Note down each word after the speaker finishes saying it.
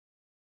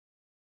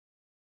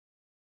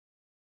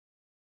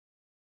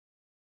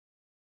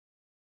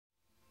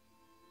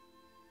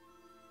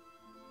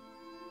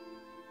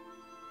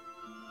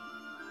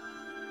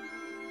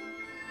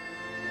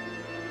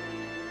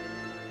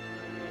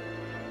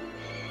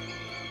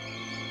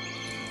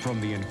From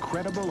the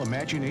incredible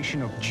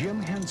imagination of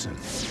Jim Henson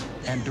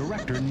and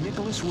director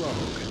Nicolas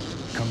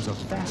Roeg comes a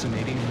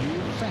fascinating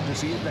new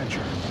fantasy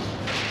adventure,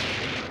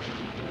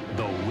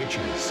 The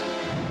Witches.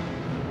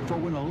 For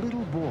when a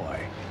little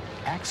boy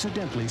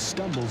accidentally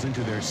stumbles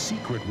into their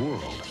secret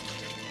world,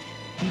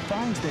 he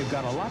finds they've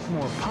got a lot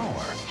more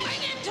power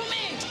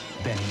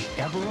than he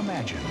ever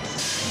imagined.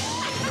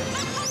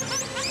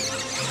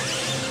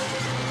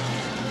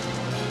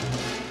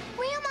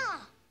 Grandma,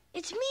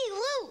 it's me,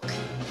 Luke.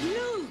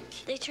 Luke!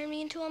 They turned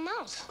me into a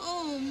mouse.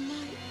 Oh,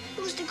 my.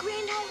 It was the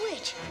Grand High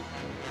Witch.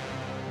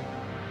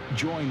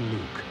 Join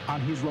Luke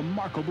on his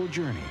remarkable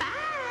journey.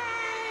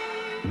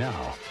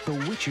 Now, the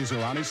witches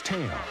are on his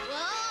tail,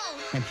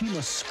 and he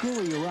must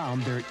scurry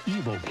around their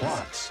evil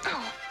plots,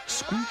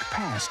 squeak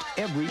past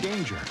every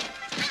danger.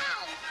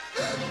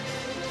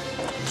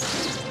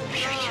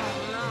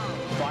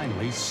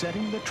 Finally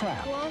setting the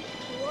trap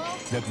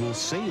that will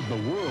save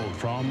the world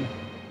from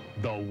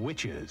the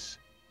witches.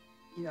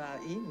 You are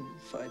in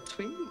for a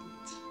treat.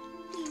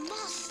 We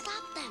must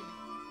stop them.